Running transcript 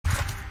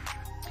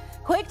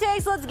Quick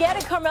takes, let's get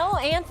it. Carmelo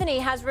Anthony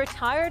has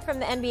retired from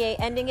the NBA,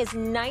 ending his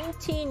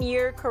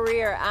 19-year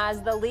career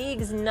as the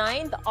league's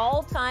 9th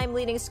all-time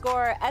leading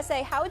scorer.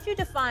 S.A., how would you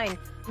define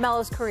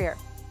Melo's career?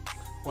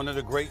 One of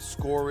the great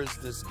scorers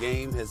this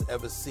game has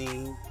ever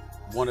seen.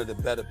 One of the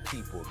better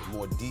people, the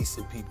more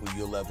decent people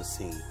you'll ever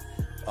see.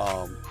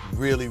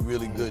 Really,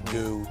 really good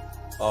dude.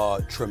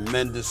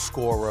 Tremendous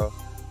scorer.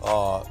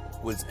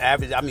 Was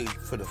average, I mean,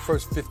 for the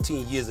first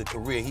 15 years of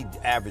career, he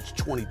averaged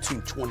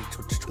 22,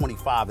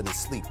 25 in his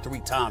sleep. 3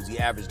 times he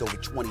averaged over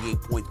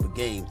 28 points per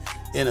game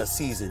in a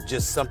season.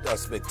 Just a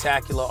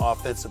spectacular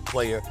offensive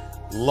player.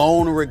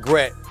 Lone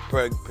regret,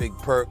 Big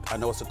Perk, I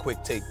know it's a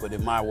quick take, but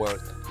in my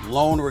words,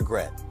 lone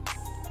regret.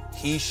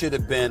 He should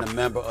have been a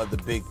member of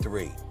the Big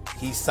Three.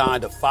 He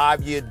signed a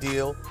 5-year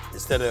deal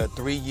instead of a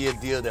 3-year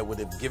deal that would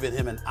have given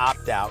him an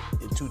opt-out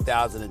in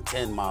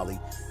 2010, Molly.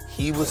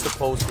 It was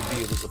supposed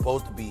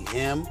to be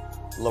him,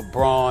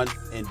 LeBron,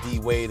 and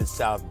D-Wade in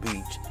South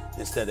Beach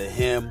instead of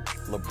him,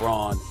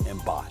 LeBron,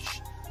 and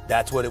Bosh.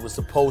 That's what it was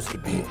supposed to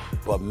be.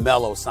 But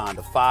Melo signed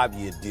a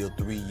 5-year deal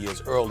 3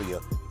 years earlier,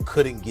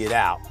 couldn't get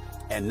out.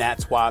 And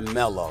that's why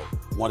Melo,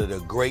 one of the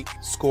great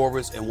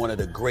scorers and one of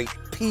the great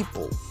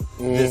people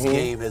this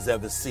game has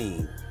ever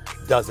seen,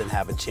 doesn't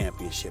have a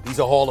championship. He's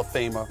a Hall of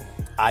Famer.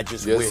 I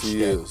just wish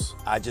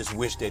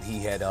that he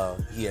had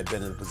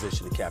been in a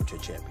position to capture a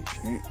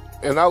championship.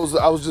 And I was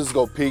just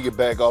gonna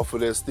piggyback off of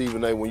that,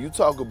 Stephen A. When you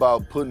talk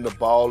about putting the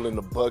ball in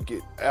the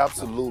bucket,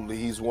 absolutely,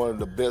 he's one of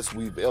the best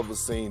we've ever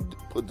seen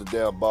put the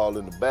damn ball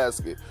in the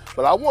basket.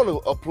 But I want to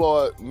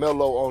applaud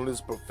Melo on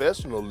his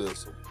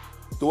professionalism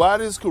throughout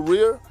his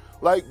career.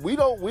 Like we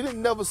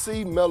didn't never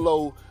see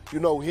Melo,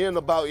 hearing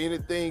about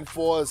anything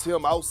for us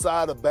him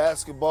outside of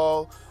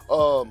basketball.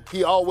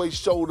 He always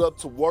showed up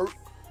to work.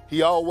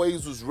 He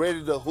always was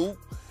ready to hoop.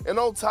 And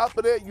on top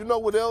of that, you know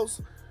what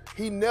else?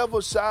 He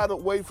never shied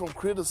away from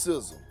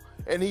criticism,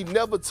 and he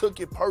never took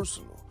it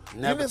personal.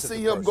 You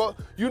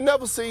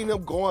never seen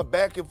him going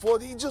back and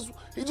forth. He just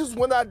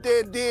went out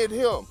there and did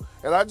him.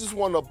 And I just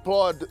want to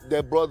applaud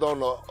that brother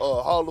on a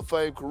Hall of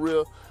Fame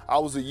career. I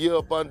was a year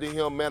up under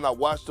him, man. I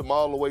watched him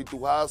all the way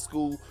through high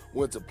school,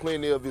 went to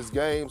plenty of his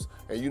games,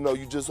 and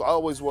you just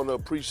always want to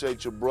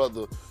appreciate your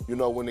brother,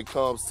 when it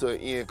comes to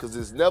an end, because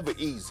it's never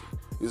easy.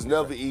 It's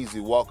never easy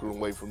walking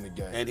away from the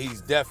game. And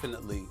he's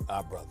definitely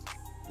our brother,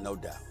 no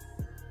doubt.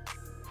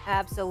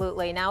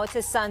 Absolutely. Now it's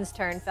his son's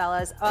turn,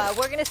 fellas.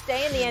 We're going to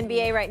stay in the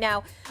NBA right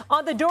now.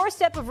 On the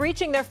doorstep of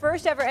reaching their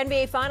first ever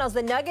NBA Finals,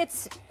 the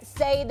Nuggets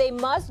say they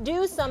must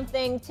do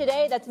something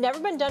today that's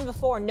never been done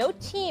before. No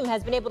team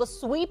has been able to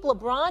sweep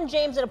LeBron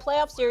James in a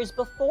playoff series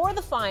before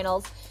the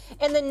Finals,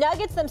 and the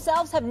Nuggets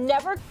themselves have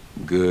never...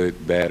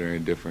 Good, bad, or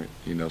indifferent,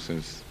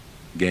 since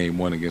Game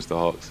 1 against the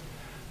Hawks.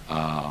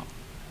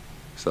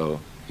 So,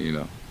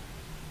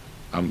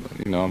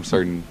 I'm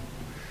certain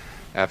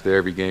after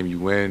every game you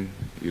win,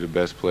 you're the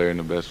best player and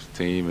the best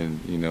team, and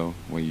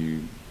when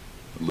you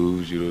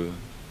lose, you're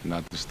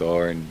not the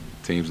star and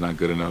the team's not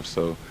good enough.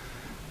 So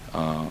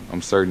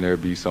I'm certain there'll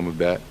be some of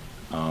that,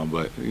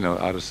 but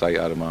out of sight,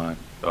 out of mind.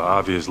 The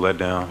obvious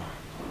letdown.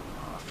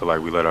 I feel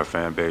like we let our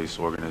fan base,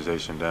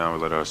 organization down, we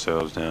let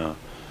ourselves down,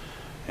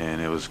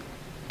 and it was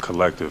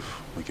collective.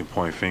 We can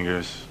point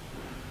fingers,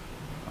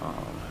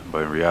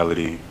 but in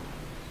reality,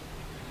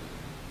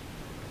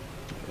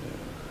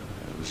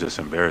 it was just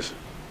embarrassing.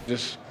 I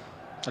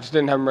just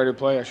didn't have him ready to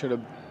play. I should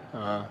have,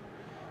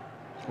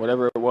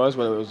 whatever it was,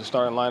 whether it was the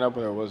starting lineup,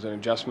 whether it was an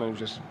adjustment,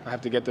 I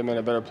have to get them in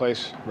a better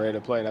place, ready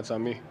to play, and that's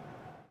on me.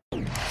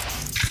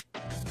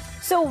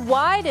 So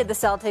why did the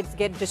Celtics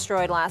get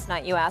destroyed last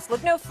night, you ask?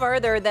 Look no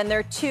further than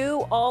their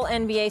 2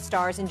 All-NBA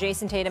stars in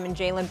Jason Tatum and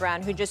Jaylen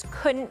Brown, who just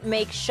couldn't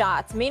make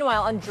shots.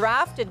 Meanwhile,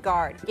 undrafted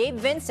guard Gabe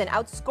Vincent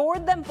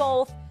outscored them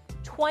both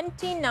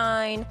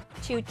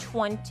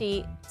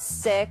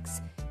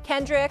 29-26.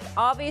 Kendrick,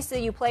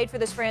 obviously you played for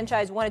this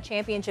franchise, won a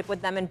championship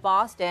with them in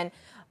Boston.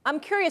 I'm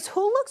curious,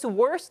 who looks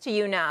worse to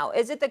you now?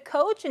 Is it the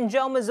coach and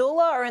Joe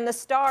Mazzulla, or in the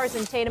stars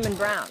in Tatum and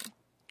Brown?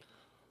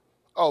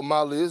 Oh,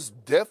 Molly, it's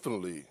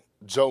definitely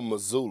Joe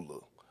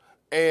Mazzulla.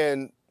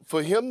 And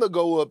for him to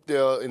go up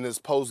there in his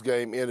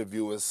post-game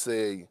interview and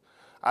say,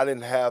 I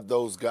didn't have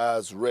those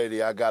guys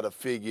ready, I got to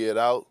figure it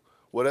out,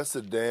 well, that's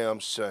a damn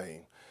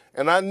shame.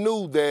 And I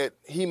knew that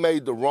he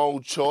made the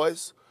wrong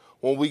choice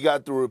when we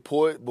got the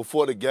report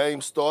before the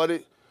game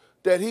started,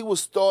 that he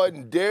was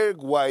starting Derek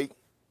White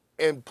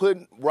and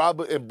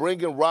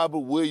bringing Robert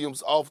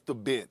Williams off the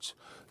bench.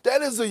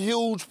 That is a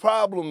huge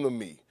problem to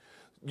me.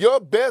 Your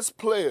best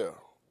player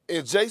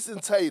in Jason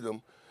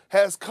Tatum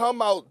has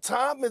come out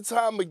time and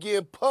time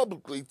again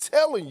publicly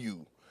telling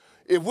you,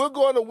 if we're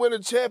going to win a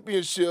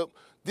championship,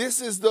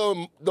 this is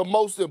the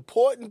most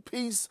important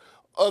piece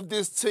of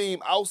this team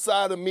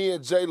outside of me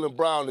and Jaylen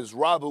Brown is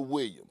Robert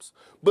Williams.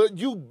 But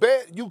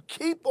you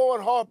keep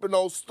on harping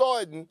on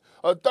starting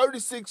a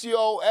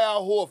 36-year-old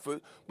Al Horford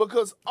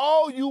because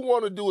all you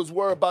want to do is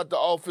worry about the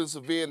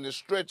offensive end and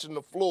stretching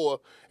the floor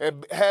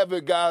and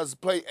having guys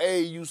play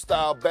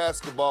AAU-style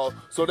basketball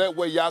so that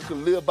way y'all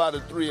can live by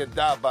the three and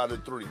die by the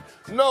three.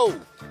 No,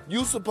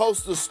 you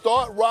supposed to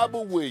start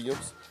Robert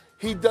Williams.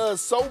 He does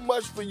so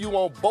much for you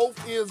on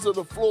both ends of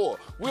the floor.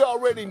 We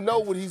already know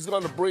what he's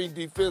going to bring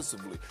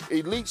defensively.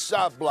 Elite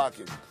shot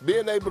blocking,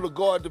 being able to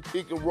guard the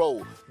pick and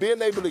roll,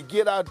 being able to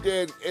get out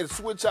there and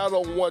switch out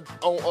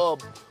on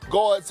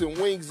guards and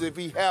wings if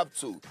he have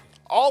to.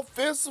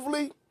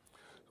 Offensively,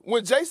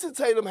 when Jason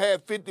Tatum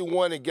had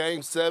 51 in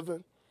Game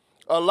 7,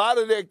 a lot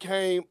of that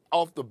came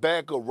off the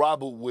back of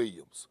Robert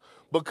Williams.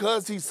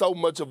 Because he's so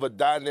much of a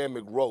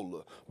dynamic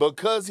roller,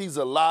 because he's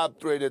a lob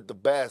threat at the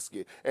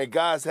basket, and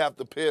guys have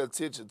to pay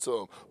attention to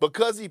him,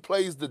 because he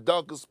plays the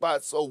dunker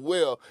spot so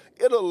well,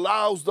 it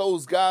allows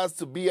those guys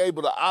to be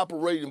able to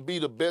operate and be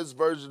the best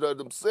version of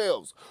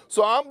themselves.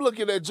 So I'm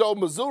looking at Joe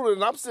Mazzulla,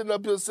 and I'm sitting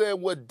up here saying,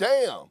 well,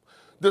 damn,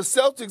 the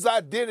Celtics'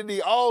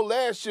 identity all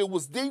last year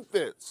was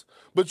defense.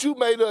 But you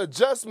made an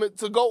adjustment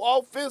to go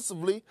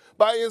offensively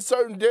by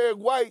inserting Derek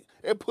White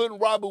and putting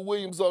Robert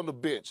Williams on the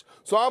bench.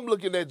 So I'm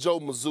looking at Joe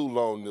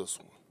Mazzulla on this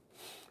one.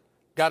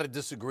 Got to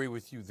disagree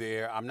with you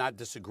there. I'm not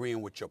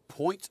disagreeing with your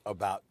point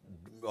about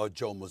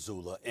Joe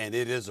Mazzulla, and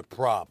it is a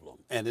problem,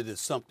 and it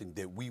is something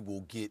that we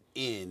will get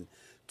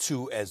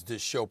into as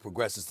this show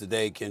progresses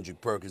today. Kendrick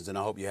Perkins, and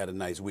I hope you had a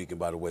nice weekend,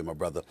 by the way, my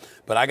brother.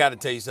 But I got to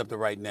tell you something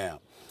right now.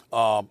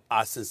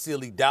 I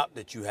sincerely doubt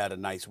that you had a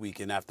nice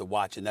weekend after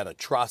watching that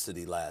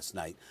atrocity last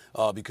night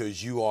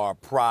because you are a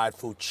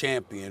prideful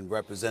champion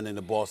representing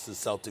the Boston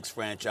Celtics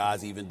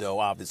franchise, even though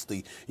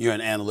obviously you're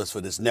an analyst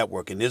for this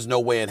network. And there's no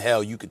way in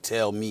hell you could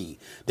tell me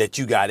that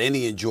you got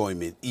any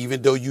enjoyment,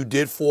 even though you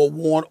did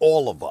forewarn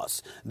all of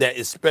us, that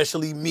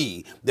especially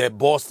me, that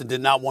Boston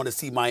did not want to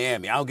see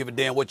Miami. I don't give a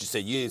damn what you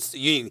say. You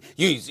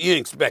didn't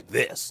expect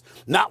this.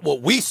 Not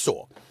what we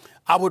saw.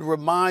 I would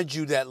remind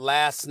you that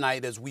last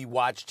night as we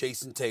watched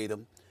Jason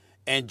Tatum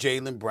and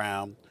Jaylen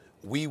Brown,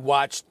 we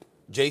watched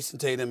Jason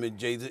Tatum and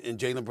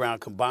Jaylen Brown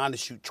combine to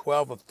shoot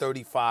 12 of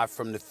 35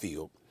 from the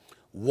field,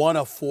 1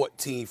 of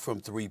 14 from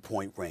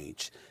three-point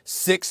range,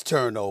 6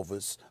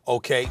 turnovers,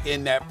 okay,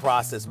 in that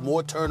process,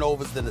 more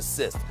turnovers than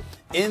assists.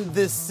 In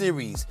this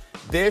series,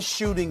 they're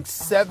shooting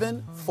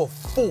 7 for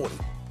 40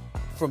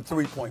 from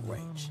three-point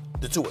range,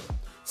 the two of them.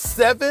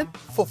 7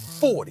 for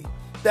 40.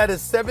 That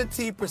is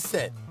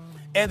 17%.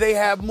 And they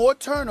have more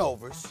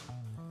turnovers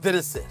than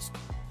assists.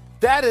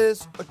 That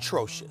is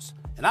atrocious.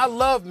 And I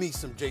love me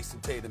some Jason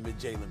Tatum and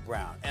Jaylen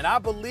Brown. And I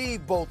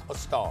believe both are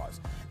stars.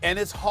 And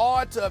it's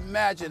hard to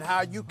imagine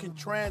how you can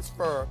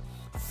transfer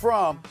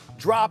from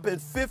dropping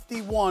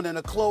 51 in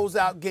a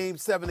closeout Game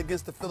 7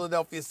 against the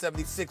Philadelphia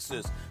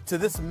 76ers to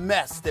this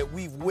mess that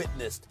we've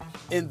witnessed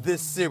in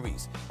this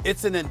series.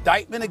 It's an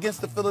indictment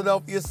against the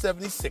Philadelphia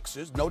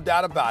 76ers, no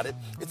doubt about it.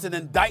 It's an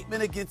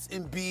indictment against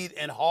Embiid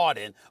and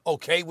Harden,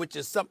 okay, which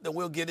is something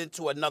we'll get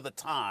into another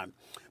time.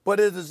 But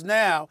it is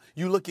now,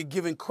 you look at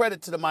giving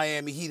credit to the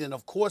Miami Heat, and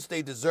of course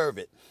they deserve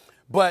it.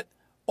 But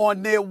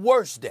on their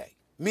worst day,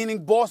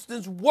 meaning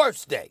Boston's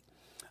worst day,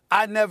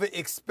 I never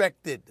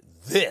expected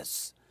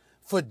this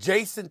for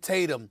Jason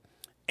Tatum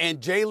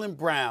and Jaylen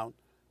Brown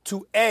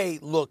to, A,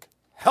 look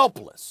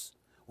helpless.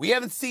 We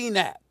haven't seen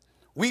that.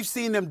 We've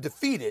seen them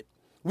defeated.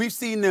 We've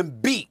seen them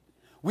beat.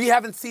 We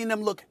haven't seen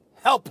them look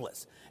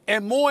helpless.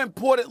 And more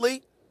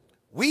importantly,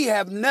 we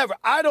have never,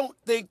 I don't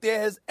think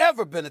there has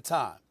ever been a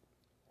time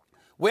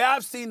where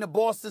I've seen the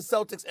Boston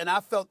Celtics and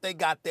I felt they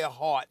got their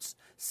hearts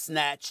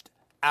snatched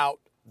out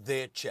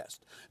their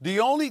chest. The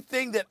only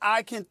thing that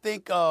I can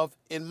think of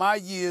in my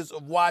years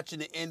of watching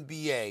the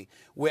NBA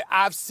where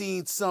I've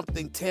seen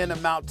something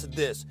tantamount to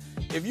this.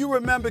 If you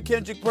remember,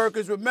 Kendrick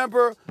Perkins,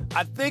 remember,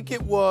 I think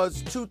it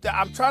was 2000.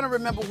 I'm trying to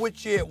remember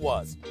which year it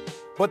was.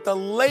 But the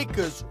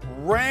Lakers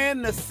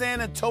ran the San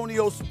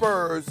Antonio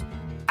Spurs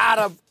out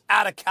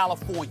of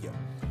California.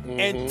 Mm-hmm.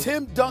 And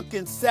Tim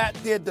Duncan sat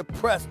there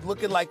depressed,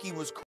 looking like he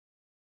was